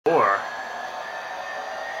4.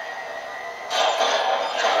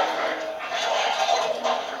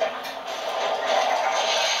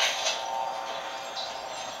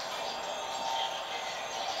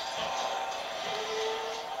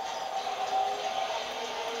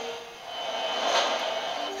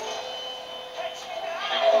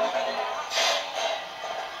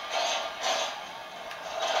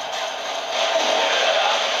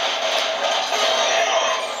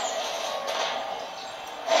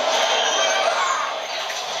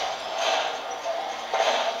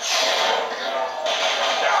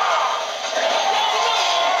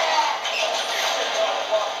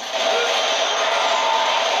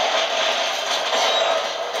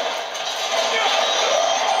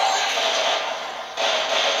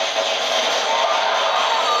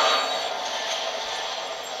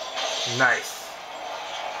 Nice.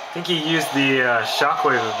 I think he used the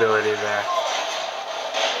shockwave ability there.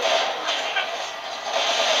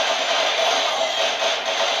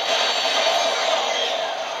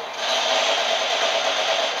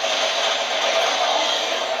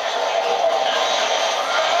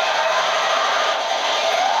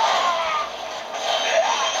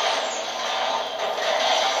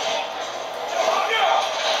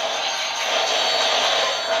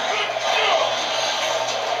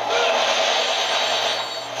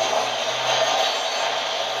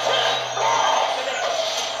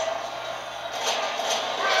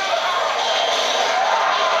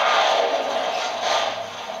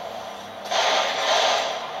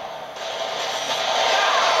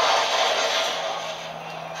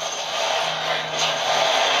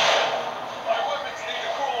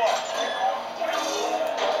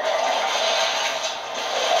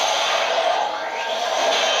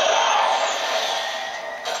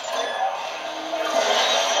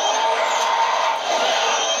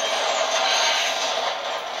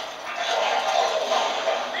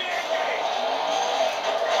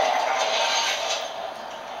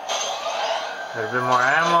 There's a bit more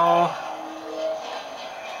ammo.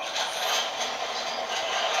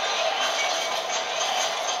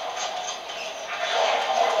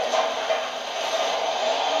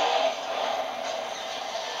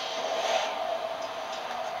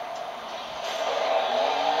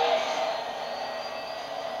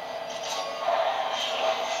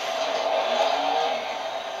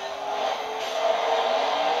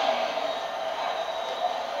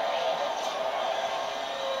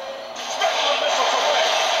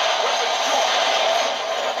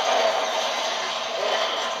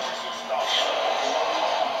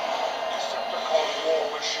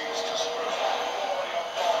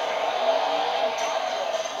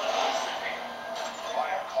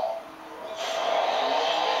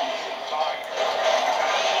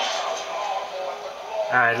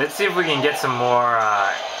 Alright, let's see if we can get some more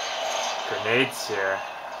grenades here,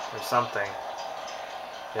 or something.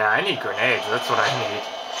 Yeah, I need grenades, that's what I need.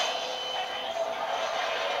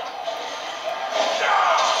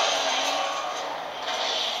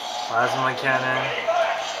 Plasma cannon.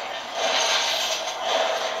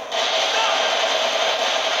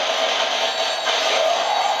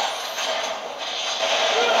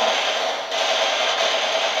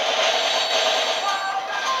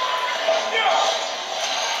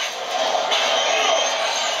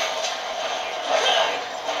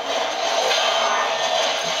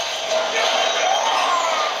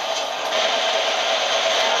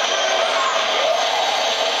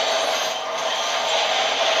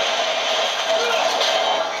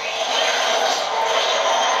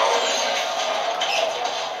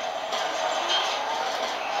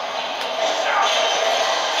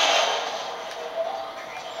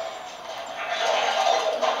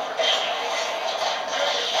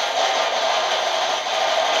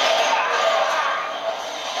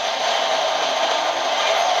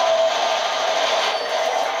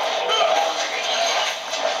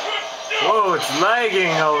 Whoa, it's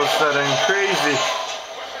lagging all of a sudden, crazy.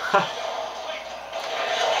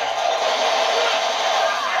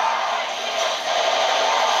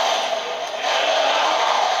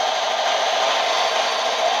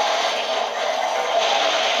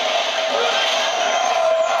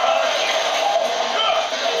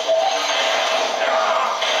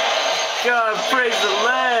 God, praise the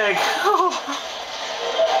lag.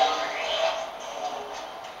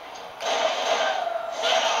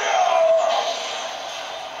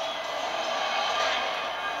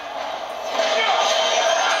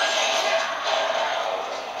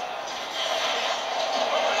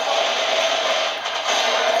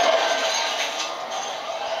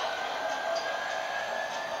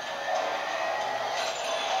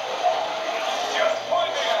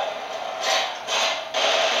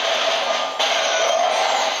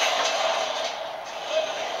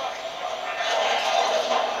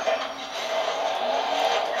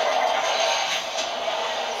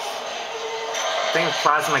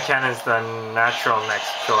 plasma cannon's the natural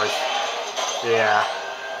next choice. Yeah.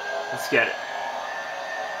 Let's get it.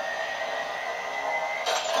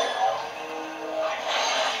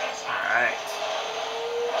 Alright.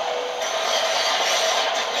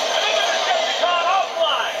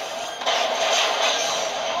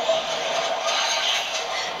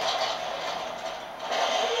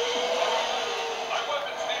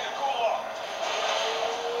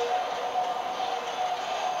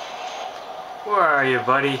 Where are you,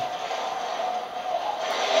 buddy?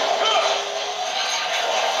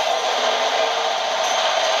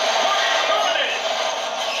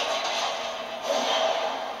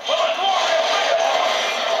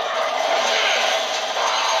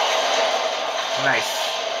 Nice.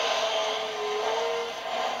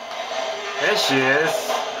 There she is.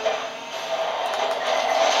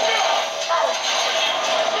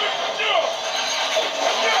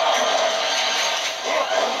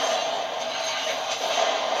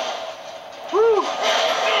 Woo!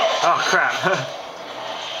 Oh crap.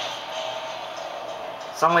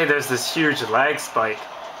 Suddenly there's this huge lag spike.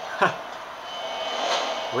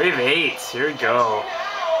 Wave 8, here we go.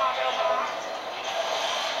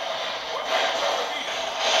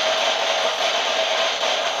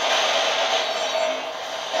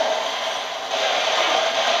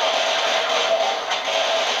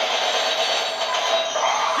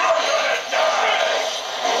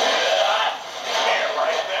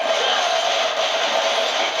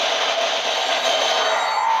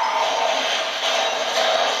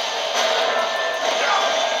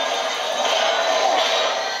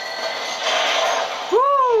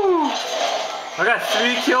 I got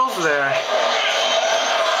 3 kills there.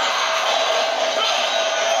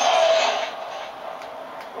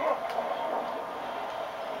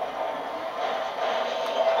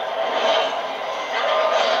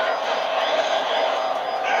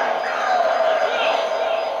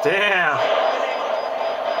 Damn.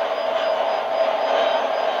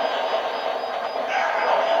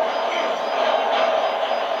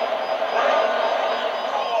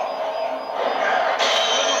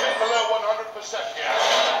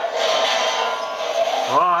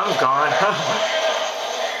 Oh, I'm gone.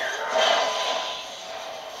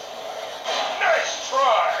 Nice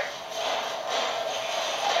try.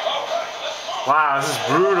 Wow, this is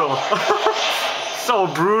brutal. So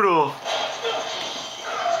brutal.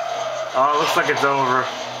 Oh, it looks like it's over.